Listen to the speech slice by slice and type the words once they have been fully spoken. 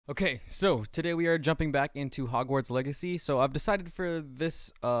Okay, so today we are jumping back into Hogwarts Legacy. So I've decided for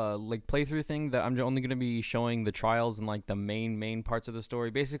this like playthrough thing that I'm only going to be showing the trials and like the main parts of the story.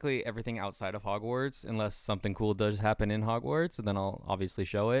 Basically everything outside of Hogwarts, unless something cool does happen in Hogwarts, and then I'll obviously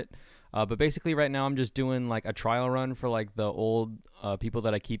show it. But basically right now I'm just doing like a trial run for like the old people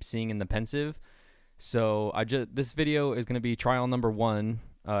that I keep seeing in the pensive. So this video is going to be trial number 1.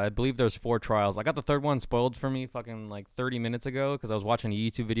 I believe there's 4 trials. I got the third one spoiled for me fucking like 30 minutes ago because I was watching a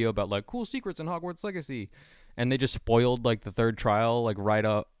YouTube video about like cool secrets in Hogwarts Legacy, and they just spoiled like the third trial like right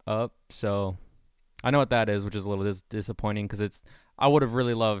up. So I know what that is, which is a little disappointing because I would have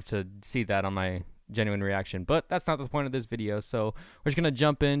really loved to see that on my genuine reaction, but that's not the point of this video. So we're just gonna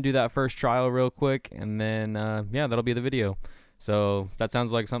jump in, do that first trial real quick, and then yeah, that'll be the video. So if that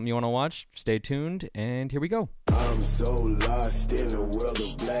sounds like something you want to watch, stay tuned, and here we go. I'm so lost in a world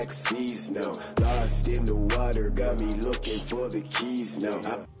of black seas now. Lost in the water, got me looking for the keys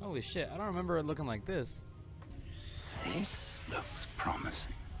now. Holy shit, I don't remember it looking like this. This looks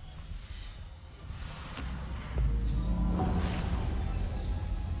promising.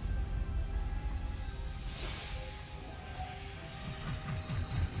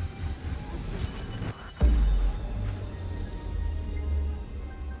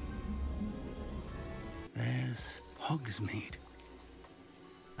 There's Hogsmeade.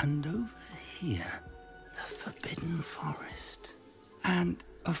 And over here, the Forbidden Forest. And,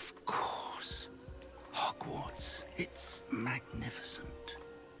 of course, Hogwarts. It's magnificent.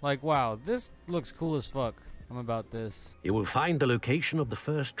 Like, wow, this looks cool as fuck. I'm about this. You will find the location of the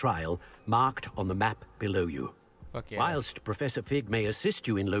first trial marked on the map below you. Fuck yeah. Whilst Professor Fig may assist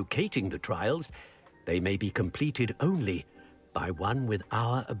you in locating the trials, they may be completed only by one with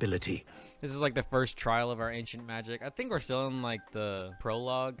our ability. This is like the first trial of our ancient magic. I think we're still in like the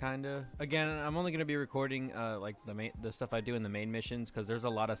prologue, kind of. Again, I'm only gonna be recording like the stuff I do in the main missions because there's a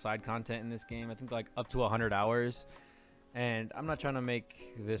lot of side content in this game. I think like up to 100 hours, and I'm not trying to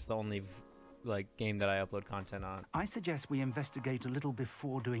make this the only like game that I upload content on. I suggest we investigate a little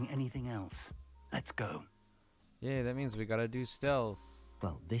before doing anything else. Let's go. Yeah, that means we gotta do stealth.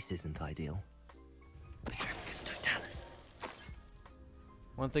 Well, this isn't ideal.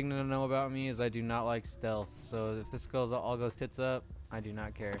 One thing to know about me is I do not like stealth, so if this all goes tits up, I do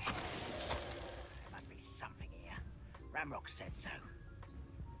not care. There must be something here. Ramrock said so.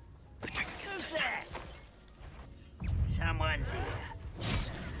 Who's there? Someone's here.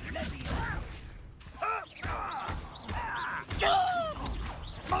 Let me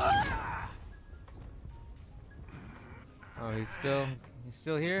Oh, he's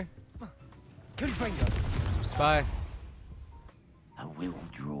still here? Confringo. Bye. I will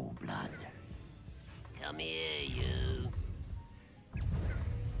draw blood. Come here, you.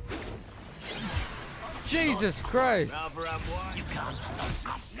 Jesus Christ! You can't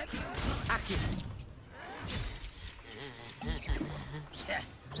stop us.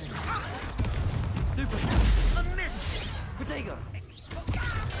 Stupid. A miss. Potato.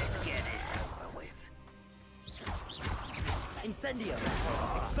 Let's get this over with. Incendio!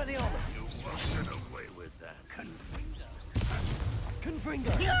 Expelliarmus! You won't get away with that. Confringo!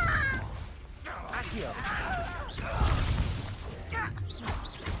 Accio!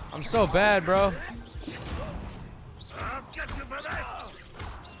 I'm so bad, bro. I'll get you for that.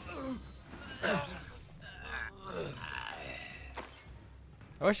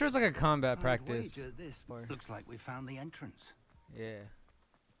 I wish there was like a combat I'd practice. wager this looks like we found the entrance. Yeah.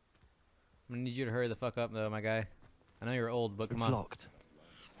 I'm gonna need you to hurry the fuck up though, my guy. I know you're old, but come It's on. locked.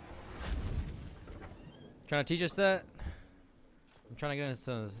 Trying to teach us that? I'm trying to get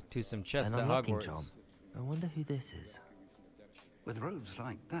into some chests An at unlocking Hogwarts. charm. I wonder who this is. With robes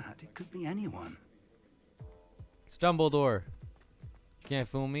like that, it could be anyone. It's Dumbledore. Can't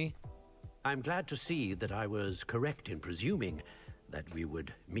fool me. I'm glad to see that I was correct in presuming that we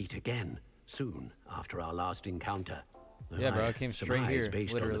would meet again soon after our last encounter. Yeah, bro, I came straight surmise, here,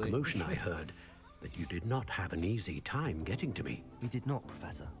 based on the literally. commotion I heard, that you did not have an easy time getting to me. We did not,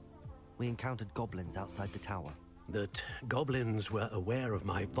 Professor. We encountered goblins outside the tower. That goblins were aware of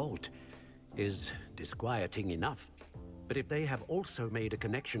my vault is disquieting enough. But if they have also made a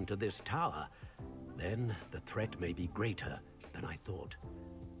connection to this tower, then the threat may be greater than I thought.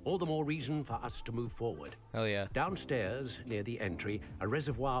 All the more reason for us to move forward. Hell yeah. Downstairs, near the entry, a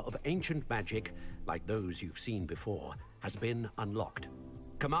reservoir of ancient magic, like those you've seen before, has been unlocked.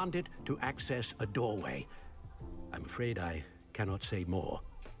 Command it to access a doorway. I'm afraid I cannot say more.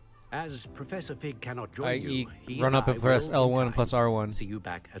 As Professor Fig cannot join you, he run and up I and press will, in L1 time, plus R1. see you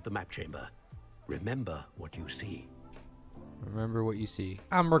back at the map chamber. Remember what you see. Remember what you see.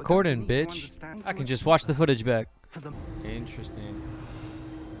 I'm recording, bitch. I can just watch the footage back. Interesting.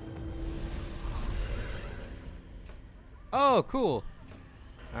 Oh, cool.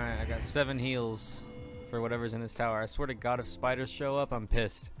 Alright, I got 7 heals for whatever's in this tower. I swear to God, if spiders show up, I'm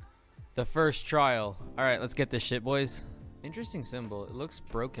pissed. The first trial. Alright, let's get this shit, boys. Interesting symbol. It looks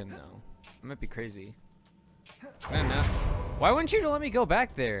broken, though. I might be crazy. I don't know. Why wouldn't you let me go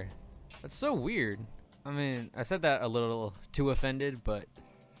back there? That's so weird. I mean, I said that a little too offended, but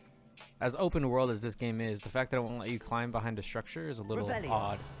as open world as this game is, the fact that it won't let you climb behind a structure is a little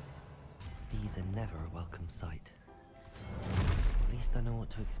odd. These are never a welcome sight. At least I know what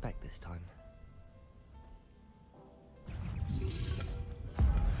to expect this time.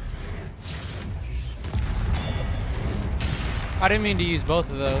 I didn't mean to use both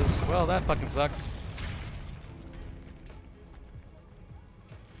of those. Well, that fucking sucks.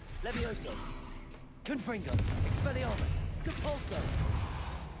 Levioso, Confringo, Expelliarmus, Capulso.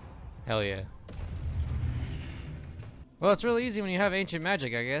 Hell yeah. Well, it's really easy when you have ancient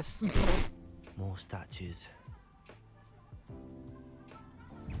magic, I guess. More statues.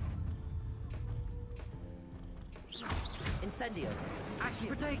 Incendio, Accio,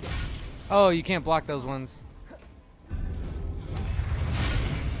 Protego. Oh, you can't block those ones.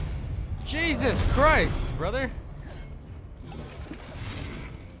 Jesus Christ, brother.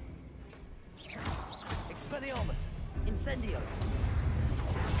 Expelliarmus, Incendio,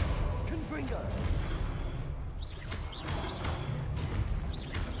 Confringo.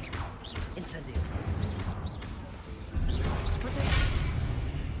 Incendio. Protego.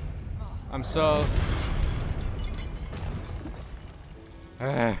 I'm so...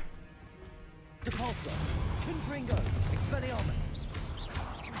 Depulso, Confringo, Expelliarmus,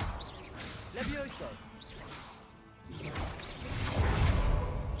 Levioso.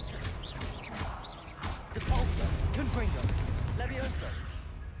 Depulso, Confringo, Levioso,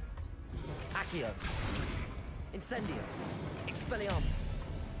 Accio, Incendio, Expelliarmus.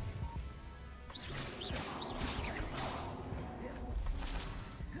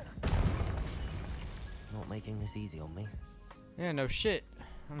 Not making this easy on me. Yeah, no shit.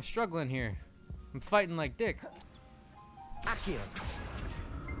 I'm struggling here. I'm fighting like dick. Accio.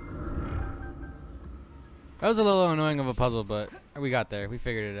 That was a little annoying of a puzzle, but we got there. We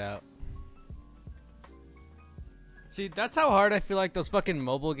figured it out. See, that's how hard I feel like those fucking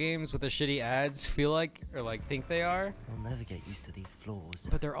mobile games with the shitty ads feel like, or like think they are. I'll never get used to these floors.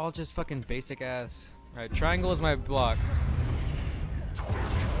 But they're all just fucking basic ass. Alright, triangle is my block.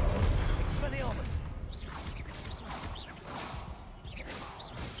 Expelliarmus.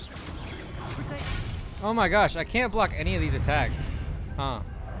 Oh my gosh, I can't block any of these attacks. Huh.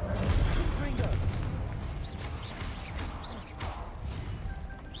 Confringo.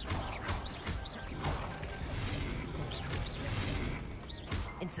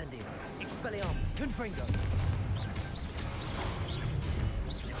 Incendio. Expelliarmus. Confringo.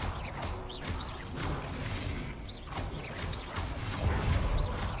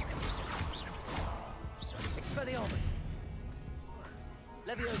 Expelliarmus.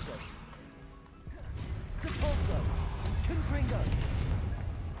 Levioso. Capulso. Confringo.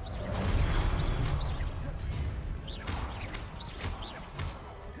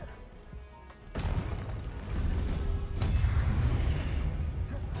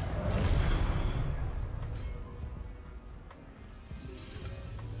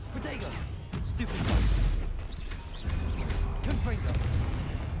 Protego. Stupid. Confringo.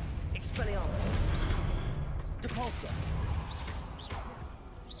 Expelliarmus. Depulso.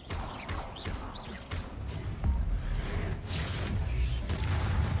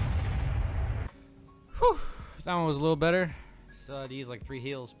 Whew. That one was a little better. Still had to use like 3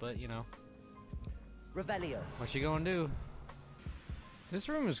 heals, but you know. Revelio. What you gonna do? This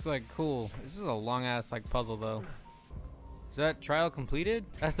room is like cool. This is a long ass like puzzle though. Is that trial completed?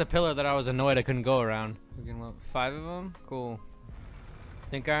 That's the pillar that I was annoyed I couldn't go around. We can what, 5 of them? Cool.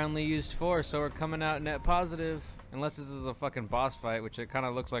 Think I only used 4, so we're coming out net positive. Unless this is a fucking boss fight, which it kind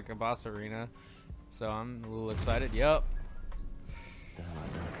of looks like a boss arena. So I'm a little excited. Yup. Don't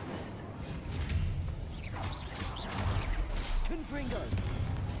like the look of this. Confringo.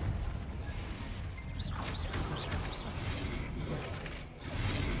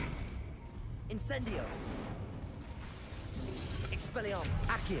 Incendio. Expelliarmus.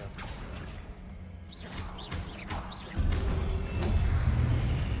 Accio.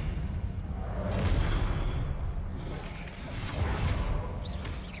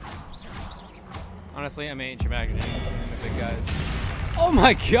 Honestly, I'm ancient imagining the big guys. Oh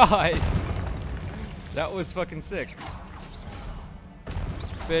my god! That was fucking sick.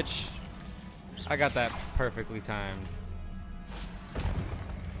 Bitch. I got that perfectly timed.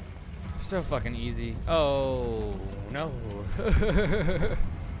 So fucking easy. Oh, no.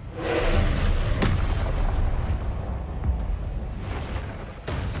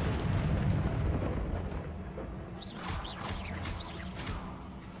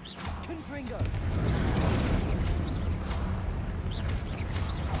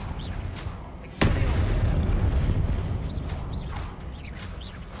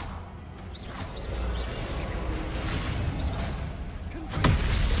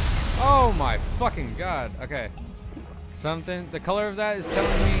 fucking god. Okay. Something. The color of that is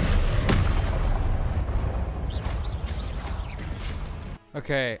telling me.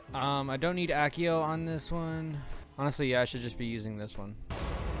 Okay. I don't need Accio on this one. Honestly, yeah, I should just be using this one.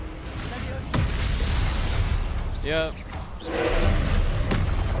 Yep.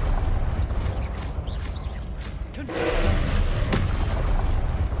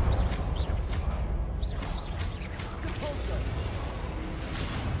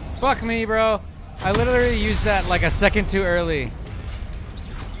 Fuck me, bro. I literally used that like a second too early.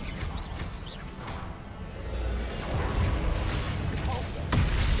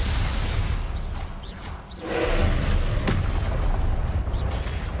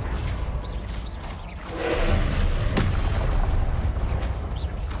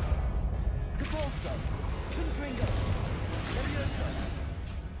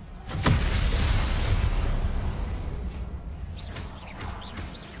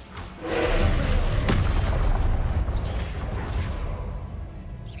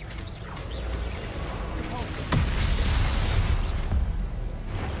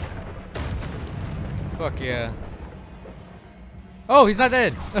 Fuck yeah. Oh, he's not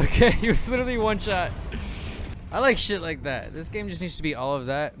dead. Okay, he was literally one shot. I like shit like that. This game just needs to be all of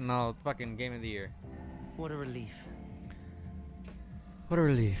that, and I'll fucking game of the year. What a relief. What a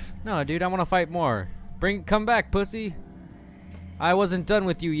relief. No, dude, I want to fight more. Come back, pussy. I wasn't done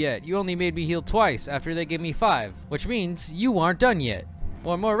with you yet. You only made me heal twice after they gave me 5, which means you aren't done yet.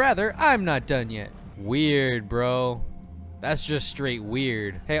 Or more rather, I'm not done yet. Weird, bro. That's just straight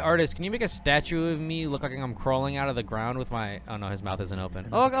weird. Hey, artist, can you make a statue of me look like I'm crawling out of the ground with my... Oh, no, his mouth isn't open.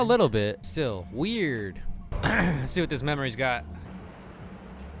 Oh, a little bit. Still, weird. Let's see what this memory's got.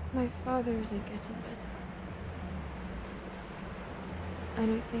 My father isn't getting better. I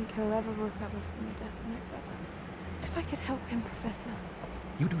don't think he'll ever recover from the death of my brother. If I could help him, Professor.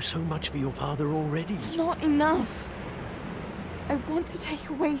 You do so much for your father already. It's not enough. I want to take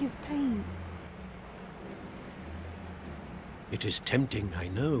away his pain. It is tempting, I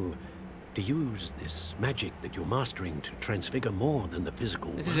know, to use this magic that you're mastering to transfigure more than the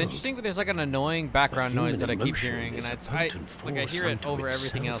physical This is world. interesting, but there's like an annoying background But noise that I human keep hearing, emotion and is a I potent hear force it unto over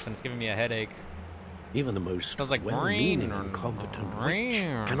everything itself. else, and it's giving me a headache. Even the most Sounds like well-meaning brain. and competent witch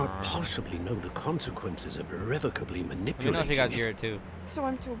cannot possibly know the consequences of irrevocably Let me manipulating know if you guys it. hear it too. So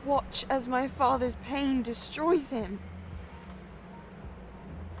I'm to watch as my father's pain destroys him.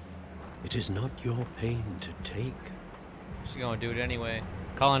 It is not your pain to take. She's gonna do it anyway.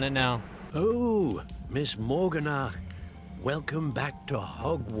 Calling it now. Oh, Miss Morgana, welcome back to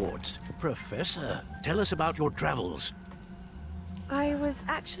Hogwarts. Professor, tell us about your travels. I was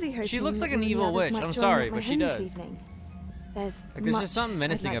actually hoping She looks like that an one of the evil others witch. might I'm join sorry, at my but she home this does. evening. There's Like, there's much just something I'd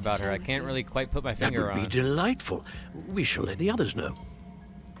menacing like to about her. share I with can't you. really quite put my That finger would be on. delightful. We shall let the others know.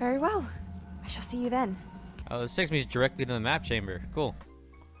 Very well. I shall see you then. Oh, this takes me directly to the map chamber. Cool.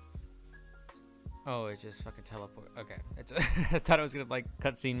 Oh, it just fucking teleport. Okay, it's. I thought it was gonna like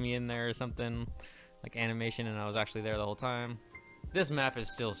cutscene me in there or something, like animation, and I was actually there the whole time. This map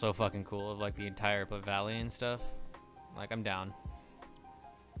is still so fucking cool, of like the entire valley and stuff. Like, I'm down.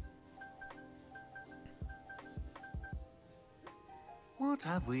 What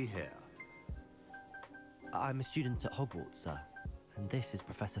have we here? I'm a student at Hogwarts, sir. And this is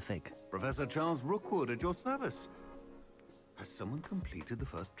Professor Fig. Professor Charles Rookwood at your service. Has someone completed the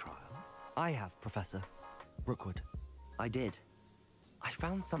first trial? I have, Professor. Rookwood. I did. I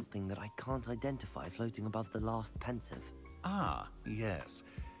found something that I can't identify floating above the last pensive. Ah, yes.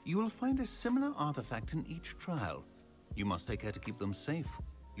 You will find a similar artifact in each trial. You must take care to keep them safe.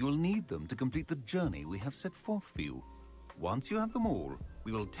 You will need them to complete the journey we have set forth for you. Once you have them all,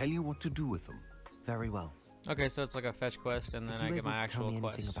 we will tell you what to do with them. Very well. Okay, so it's like a fetch quest, and then Are I you get my able to actual tell me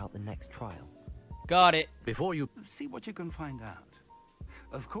anything quest. about the next trial? Got it. Before you... See what you can find out.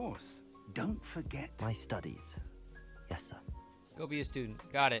 Of course, don't forget. My studies. Yes, sir. Go be a student.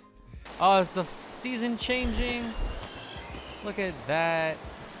 Got it. Oh, it's the season changing. Look at that.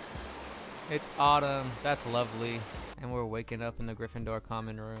 It's autumn. That's lovely. And we're waking up in the Gryffindor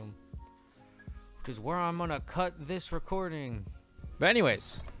common room, which is where I'm gonna cut this recording. But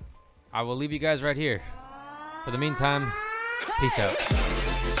anyways, I will leave you guys right here. For the meantime, peace out.